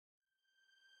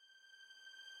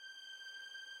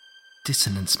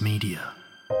Dissonance Media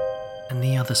and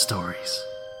the Other Stories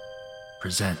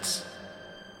presents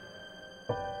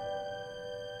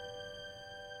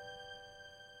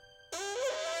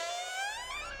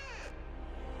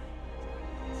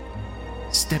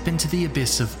Step into the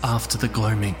abyss of After the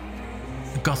Gloaming,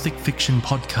 a gothic fiction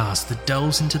podcast that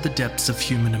delves into the depths of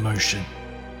human emotion.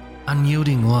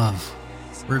 Unyielding love,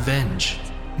 revenge,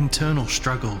 internal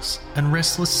struggles, and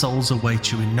restless souls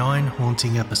await you in 9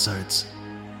 haunting episodes,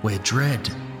 where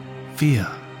dread, fear,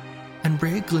 and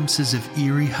rare glimpses of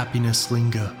eerie happiness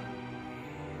linger.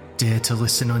 Dare to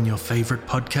listen on your favourite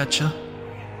podcatcher?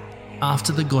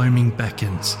 After the Gloaming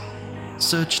beckons.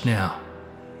 Search now,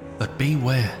 but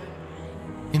beware.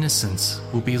 Innocence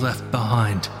will be left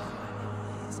behind.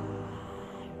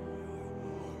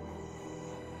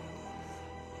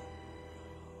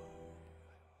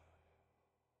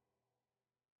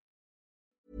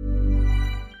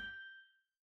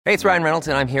 Hey, it's Ryan Reynolds,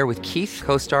 and I'm here with Keith,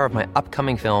 co-star of my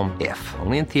upcoming film, If,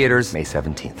 only in theaters May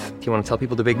 17th. Do you want to tell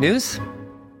people the big news?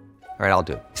 All right, I'll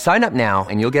do it. Sign up now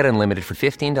and you'll get unlimited for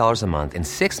 $15 a month and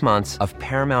 6 months of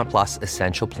Paramount Plus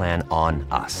Essential Plan on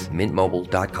us.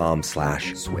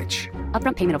 MintMobile.com/switch.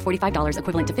 Upfront payment of $45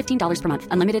 equivalent to $15 per month.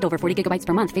 Unlimited over 40 gigabytes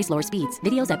per month. Face lower speeds.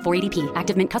 Videos at 480p.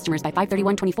 Active Mint customers by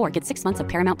 531.24 get 6 months of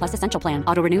Paramount Plus Essential Plan.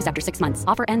 Auto renews after 6 months.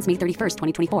 Offer ends May 31st,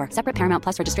 2024. Separate Paramount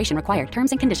Plus registration required. Terms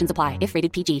and conditions apply if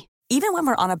rated PG. Even when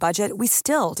we're on a budget, we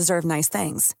still deserve nice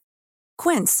things.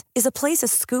 Quince is a place to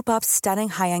scoop up stunning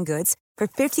high-end goods for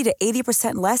 50 to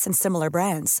 80% less than similar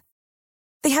brands.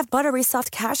 They have buttery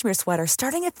soft cashmere sweaters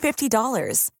starting at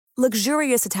 $50,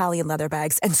 luxurious Italian leather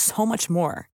bags, and so much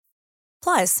more.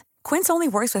 Plus, Quince only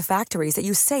works with factories that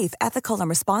use safe, ethical, and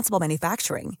responsible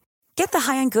manufacturing. Get the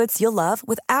high-end goods you'll love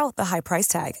without the high price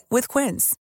tag with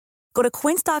Quince. Go to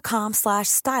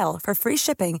quince.com/style for free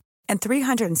shipping and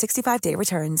 365-day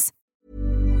returns.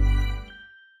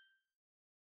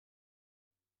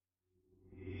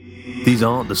 These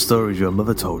aren't the stories your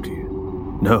mother told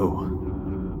you. No,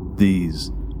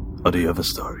 these are the other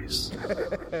stories.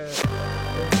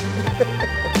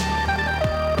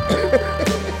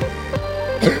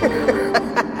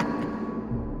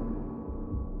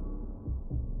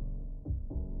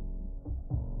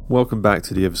 Welcome back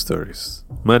to the Other Stories.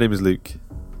 My name is Luke,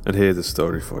 and here's a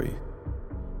story for you.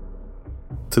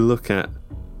 To look at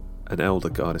an elder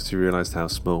god is to realise how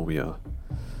small we are,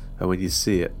 and when you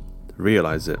see it,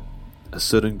 realise it, a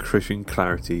sudden crushing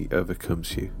clarity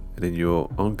overcomes you, and in your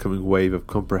oncoming wave of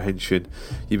comprehension,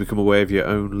 you become aware of your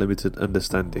own limited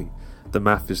understanding. The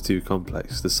math is too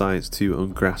complex, the science too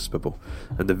ungraspable,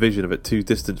 and the vision of it too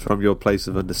distant from your place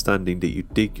of understanding that you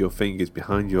dig your fingers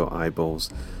behind your eyeballs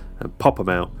and pop them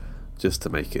out just to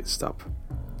make it stop.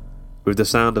 With the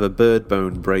sound of a bird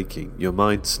bone breaking, your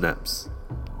mind snaps,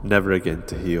 never again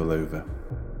to heal over.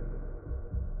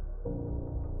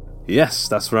 Yes,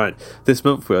 that's right. This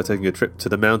month we are taking a trip to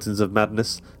the mountains of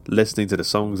madness, listening to the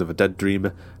songs of a dead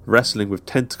dreamer, wrestling with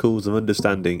tentacles of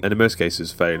understanding, and in most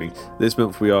cases failing. This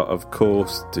month we are, of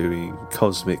course, doing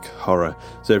cosmic horror.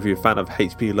 So if you're a fan of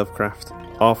H.P. Lovecraft,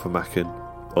 Arthur Machen,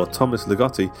 or Thomas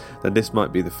Ligotti, then this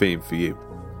might be the theme for you.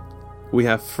 We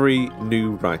have 3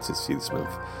 new writers for you this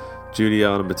month.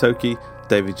 Juliana Matoki,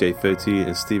 David J. 13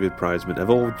 and Stephen Prizeman have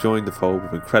all joined the fold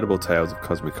with incredible tales of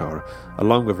cosmic horror,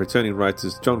 along with returning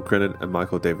writers John Crinan and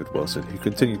Michael David Wilson, who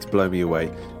continue to blow me away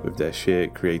with their sheer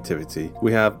creativity.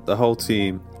 We have the whole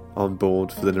team on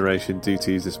board for the narration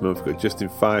duties this month. We've got Justin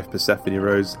Fife, Persephone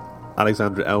Rose,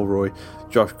 Alexandra Elroy,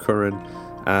 Josh Curran,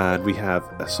 and we have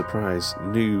a surprise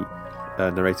new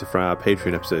narrator for our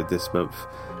Patreon episode this month,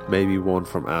 maybe one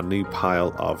from our new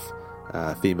pile of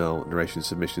female narration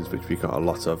submissions, which we got a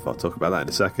lot of. I'll talk about that in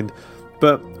a second.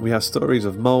 But we have stories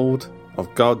of mould,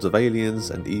 of gods, of aliens,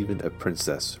 and even a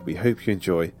princess. We hope you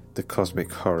enjoy the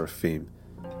cosmic horror theme.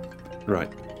 Right,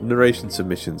 narration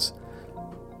submissions.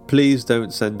 Please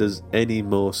don't send us any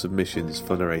more submissions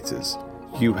for narrators.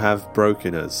 You have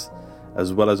broken us,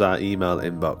 as well as our email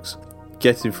inbox.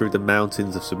 Getting through the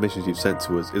mountains of submissions you've sent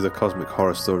to us is a cosmic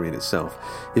horror story in itself.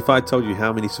 If I told you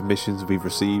how many submissions we've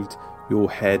received,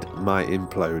 your head might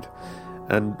implode,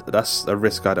 and that's a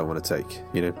risk I don't want to take,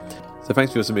 So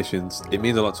thanks for your submissions. It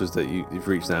means a lot to us that you've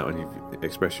reached out and you've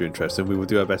expressed your interest, and we will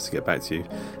do our best to get back to you.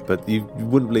 But you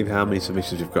wouldn't believe how many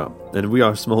submissions we've got, and we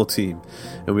are a small team,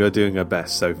 and we are doing our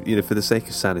best. So for the sake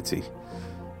of sanity,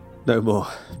 no more,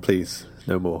 please,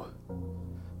 no more.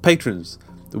 Patrons,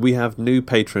 we have new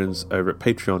patrons over at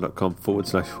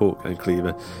patreon.com/Hawk and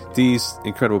Cleaver. These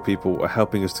incredible people are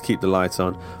helping us to keep the lights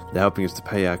on, they're helping us to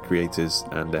pay our creators,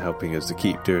 and they're helping us to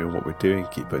keep doing what we're doing,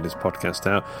 keep putting this podcast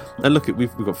out. And look,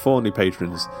 we've got 4 new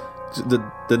patrons.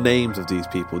 The names of these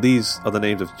people, these are the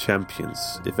names of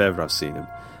champions, if ever I've seen them.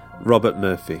 Robert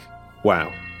Murphy,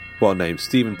 wow, what a name.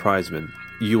 Stephen Prizeman,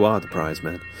 you are the prize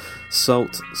man.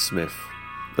 Salt Smith,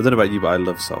 I don't know about you, but I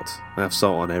love salt. I have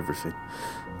salt on everything.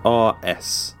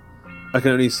 RS, I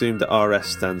can only assume that RS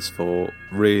stands for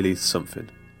really something,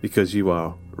 because you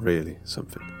are really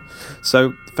something.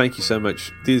 So thank you so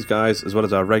much. These guys, as well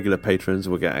as our regular patrons,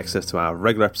 will get access to our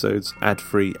regular episodes,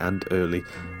 ad-free and early,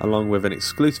 along with an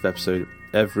exclusive episode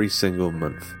every single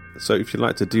month. So if you'd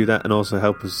like to do that and also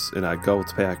help us in our goal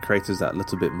to pay our creators that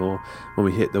little bit more, when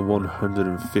we hit the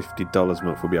 $150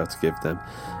 month, we'll be able to give them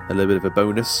a little bit of a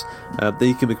bonus. Then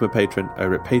you can become a patron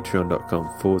over at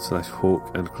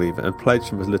patreon.com/Hawk and Cleaver and pledge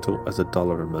from as little as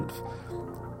 $1 a month.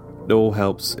 It all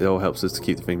helps us to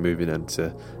keep the thing moving and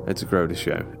to grow the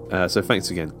show. So thanks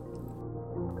again.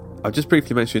 I've just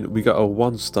briefly mentioned we got a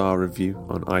 1-star review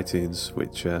on iTunes,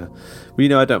 which I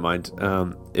don't mind.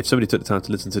 If somebody took the time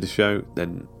to listen to the show,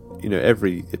 then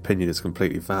every opinion is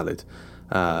completely valid.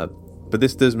 But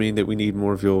this does mean that we need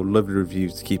more of your lovely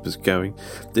reviews to keep us going.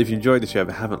 If you enjoyed the show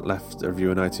but haven't left a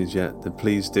review on iTunes yet, then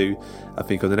please do. I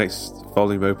think on the next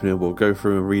volume opening we'll go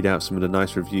through and read out some of the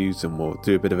nice reviews, and we'll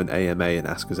do a bit of an AMA and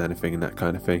ask us anything and that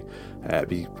kind of thing. It'd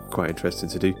be quite interesting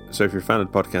to do. So if you're a fan of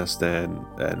the podcast, then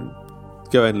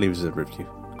go ahead and leave us a review.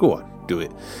 Go on, do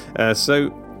it.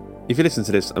 So if you listen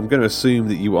to this, I'm going to assume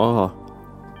that you are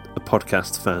a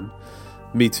podcast fan.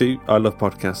 Me too. I love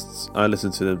podcasts. I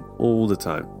listen to them all the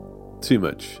time. Too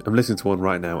much. I'm listening to one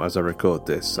right now as I record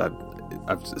this.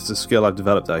 It's a skill I've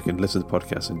developed that I can listen to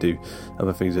podcasts and do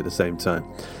other things at the same time.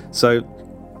 So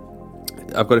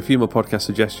I've got a few more podcast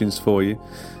suggestions for you.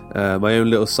 My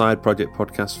own little side project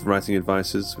podcast, Writing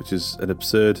Advices, which is an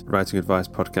absurd writing advice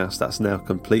podcast, that's now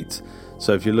complete.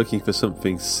 So if you're looking for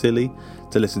something silly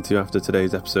to listen to after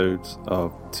today's episode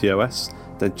of TOS,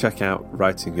 then check out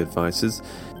Writing Advices.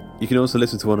 You can also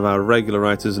listen to one of our regular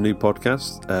writers' new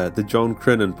podcasts, the John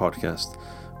Crinan podcast,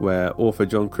 where author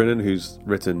John Crinan, who's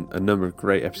written a number of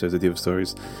great episodes of The Other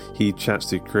Stories, he chats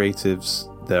to creatives.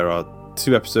 There are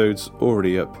 2 episodes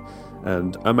already up,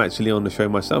 and I'm actually on the show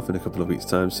myself in a couple of weeks'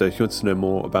 time. So if you want to know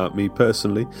more about me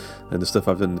personally and the stuff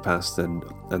I've done in the past and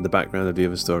the background of The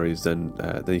Other Stories, then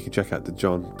you can check out the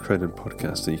John Crinan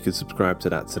podcast, and you can subscribe to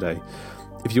that today.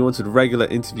 If you wanted regular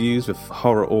interviews with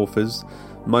horror authors,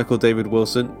 Michael David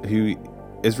Wilson, who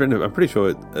has written, I'm pretty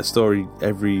sure, a story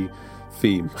every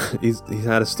theme. He's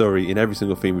had a story in every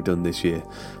single theme we've done this year.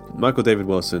 Michael David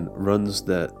Wilson runs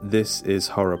the This Is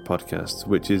Horror podcast,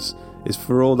 which is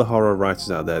for all the horror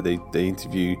writers out there. They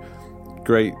interview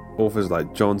great authors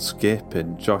like John Skip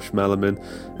and Josh Mellerman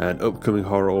and upcoming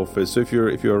horror authors. So if you're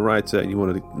a writer and you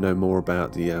want to know more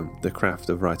about the craft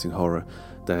of writing horror,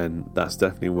 then that's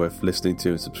definitely worth listening to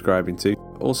and subscribing to.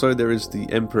 Also, there is the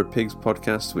Emperor Pigs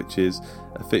podcast, which is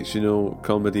a fictional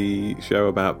comedy show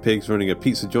about pigs running a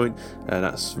pizza joint, and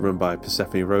that's run by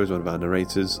Persephone Rose, one of our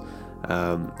narrators.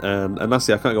 And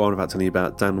lastly, I can't go on without telling you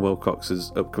about Dan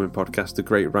Wilcox's upcoming podcast, the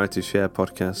Great Writers Share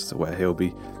podcast, where he'll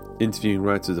be interviewing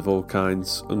writers of all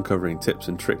kinds, uncovering tips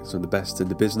and tricks from the best in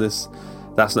the business.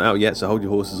 That's not out yet, so hold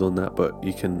your horses on that, but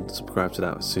you can subscribe to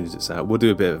that as soon as it's out. We'll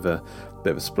do a bit of a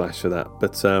splash for that,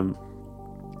 but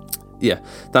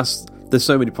there's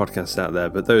so many podcasts out there,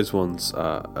 but those ones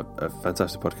are a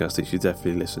fantastic podcast that you should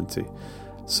definitely listen to.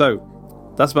 So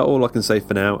that's about all I can say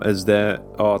for now, as there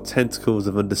are tentacles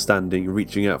of understanding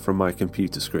reaching out from my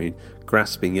computer screen,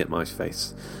 grasping at my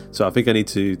face. So I think I need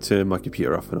to turn my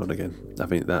computer off and on again. I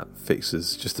think that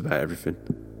fixes just about everything.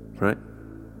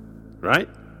 Right?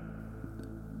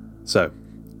 So,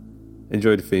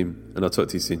 enjoy the theme, and I'll talk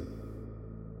to you soon.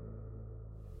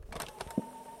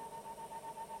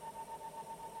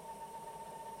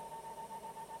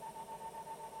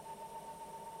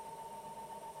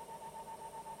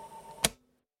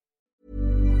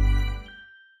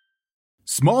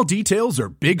 Small details are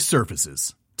big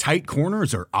surfaces. Tight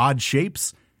corners are odd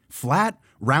shapes. Flat,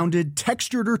 rounded,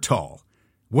 textured, or tall.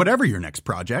 Whatever your next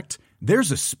project,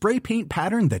 there's a spray paint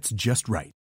pattern that's just right.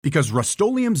 Because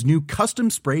Rust-Oleum's new Custom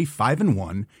Spray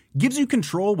 5-in-1 gives you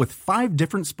control with 5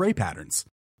 different spray patterns.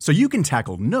 So you can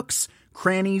tackle nooks,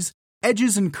 crannies,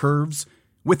 edges, and curves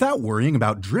without worrying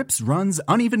about drips, runs,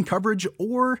 uneven coverage,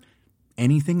 or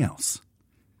anything else.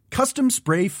 Custom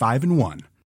Spray 5-in-1.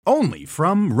 Only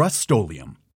from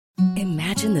Rust-Oleum.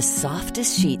 Imagine the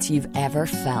softest sheets you've ever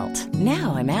felt.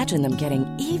 Now imagine them getting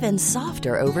even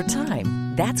softer over time.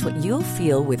 That's what you'll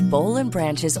feel with Boll &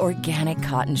 Branch's organic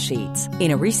cotton sheets.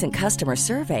 In a recent customer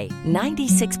survey,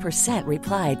 96%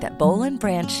 replied that Boll &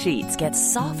 Branch sheets get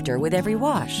softer with every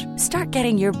wash. Start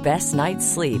getting your best night's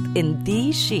sleep in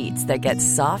these sheets that get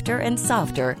softer and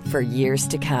softer for years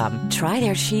to come. Try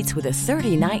their sheets with a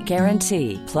 30-night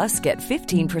guarantee. Plus, get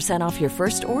 15% off your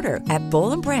first order at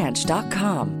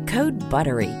bollandbranch.com. Code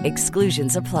BUTTERY.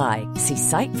 Exclusions apply. See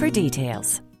site for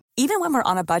details. Even when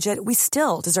we're on a budget, we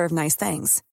still deserve nice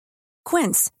things.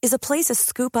 Quince is a place to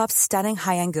scoop up stunning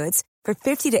high-end goods for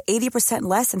 50 to 80%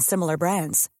 less than similar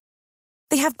brands.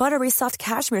 They have buttery soft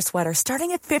cashmere sweaters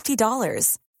starting at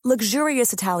 $50,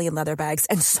 luxurious Italian leather bags,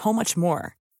 and so much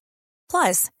more.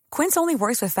 Plus, Quince only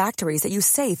works with factories that use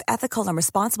safe, ethical, and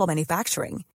responsible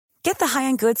manufacturing. Get the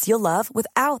high-end goods you'll love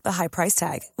without the high price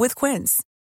tag with Quince.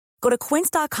 Go to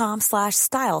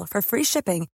quince.com/style for free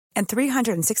shipping and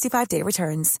 365-day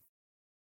returns.